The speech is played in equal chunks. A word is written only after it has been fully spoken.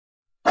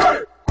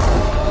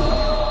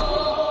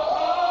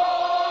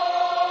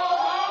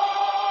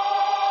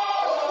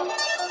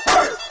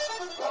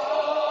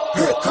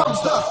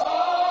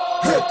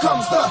Here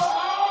comes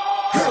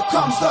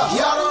the,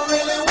 y'all don't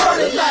really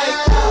want it like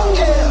that.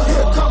 Yeah,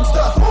 here comes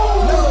the,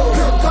 no,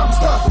 here comes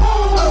the,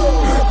 oh,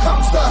 here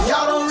comes the,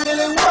 y'all don't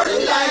really want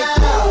it like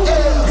that.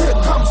 Yeah,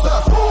 here comes the,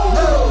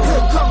 no,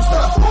 here comes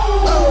the,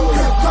 oh,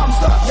 here comes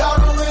the,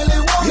 y'all don't really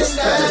want it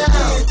like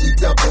that.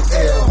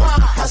 E-double-L,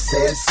 I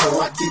said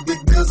so, I keep big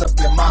bills up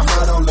in my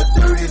hood on the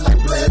dirty like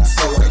blood,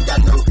 so ain't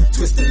got no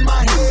twist in my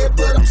head,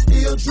 but I'm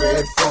still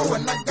dreadful,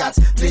 and I got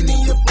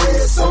plenty of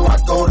bread, so I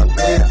go to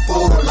bed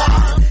full of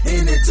line.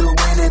 In it to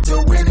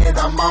win it,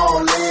 I'm all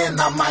in.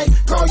 I might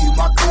call you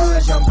my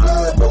cuz, young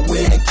blood, but we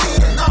ain't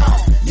kin.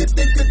 You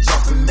think of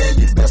jumping, man,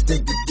 you best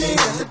think again.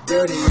 The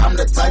dirty, I'm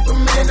the type of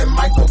man that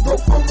might go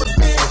broke for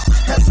revenge.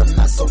 Had some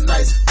not so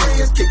nice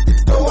friends, kick the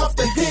door off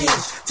the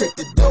hinge, take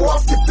the door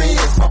off your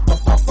bins, pop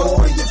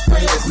for your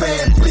friends,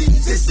 man,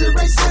 please. This shit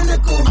ain't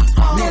cynical,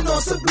 man,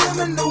 on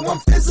subliminal. I'm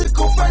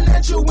physical,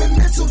 financial, and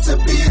mental to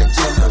be a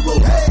general.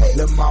 Hey,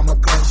 the mama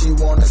claims she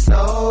want a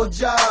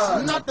soldier,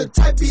 not the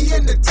type be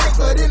in the tank,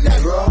 but in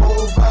that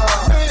Rover.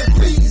 Man,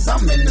 please,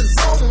 I'm in the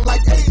zone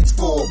like AIDS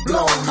full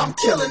blown. I'm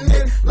killing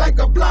it like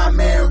a blind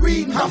man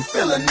reading. I'm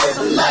feeling it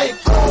like,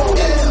 oh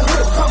yeah,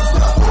 here comes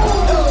the,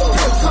 oh,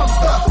 here comes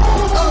the,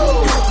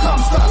 oh, here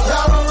comes the.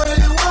 Y'all don't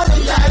really want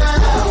it like that.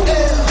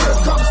 Yeah, here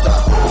comes the,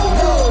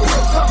 oh,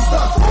 here comes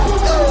the,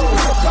 oh,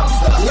 here comes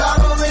the. Y'all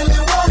don't really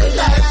want it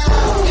like that.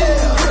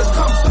 Yeah, here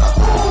comes the,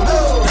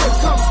 oh, here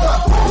comes the,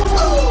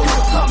 oh,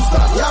 here comes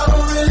the. Y'all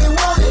don't really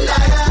want it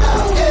like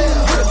that. Yeah,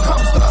 here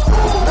comes the,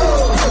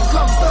 oh, here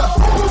comes the,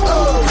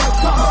 oh, here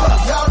comes the.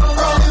 Y'all don't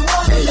really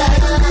want it like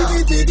that. He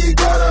think he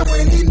got her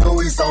when he know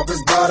he's off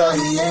his butter.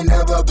 He ain't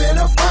never been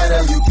a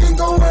fighter. You can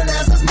go and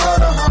ask his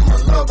mother. I'm a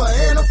lover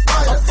and a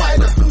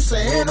fighter, producer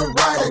and a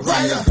writer.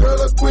 Give a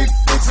girl a quick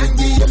fix and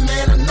give your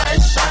man a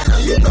nice shiner.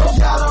 You know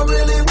y'all don't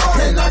really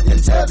want it, and I can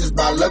tell just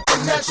by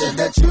looking at you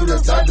that you the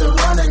type to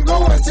run and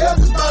go and tell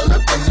just by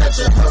looking at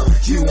you.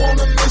 You on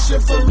a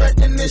mission for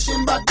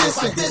recognition by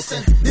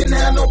dissing. Didn't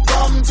have no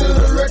problem till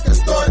the record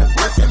started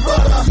breaking,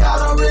 but y'all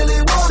don't really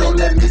want it. So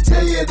let me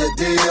tell you the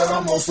deal.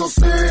 I'm on so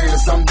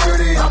serious, I'm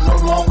dirty, I'm no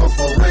longer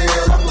for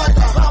real. I'm like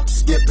a hop,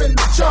 skip, and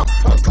the jump,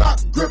 a clock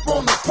grip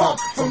on the pump,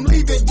 from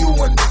leaving you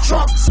in the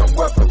trunk,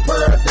 somewhere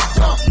prepared to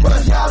dump.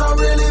 But y'all don't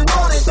really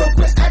want it, so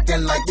quit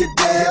acting like you're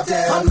deaf.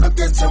 I'm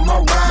looking to my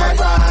right,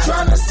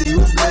 trying to see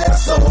who's left.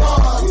 So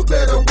you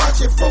better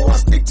watch it before I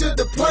stick to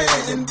the plan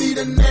and be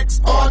the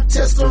next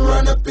artist to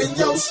run up in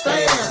your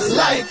stand.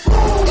 Like,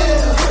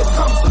 yeah.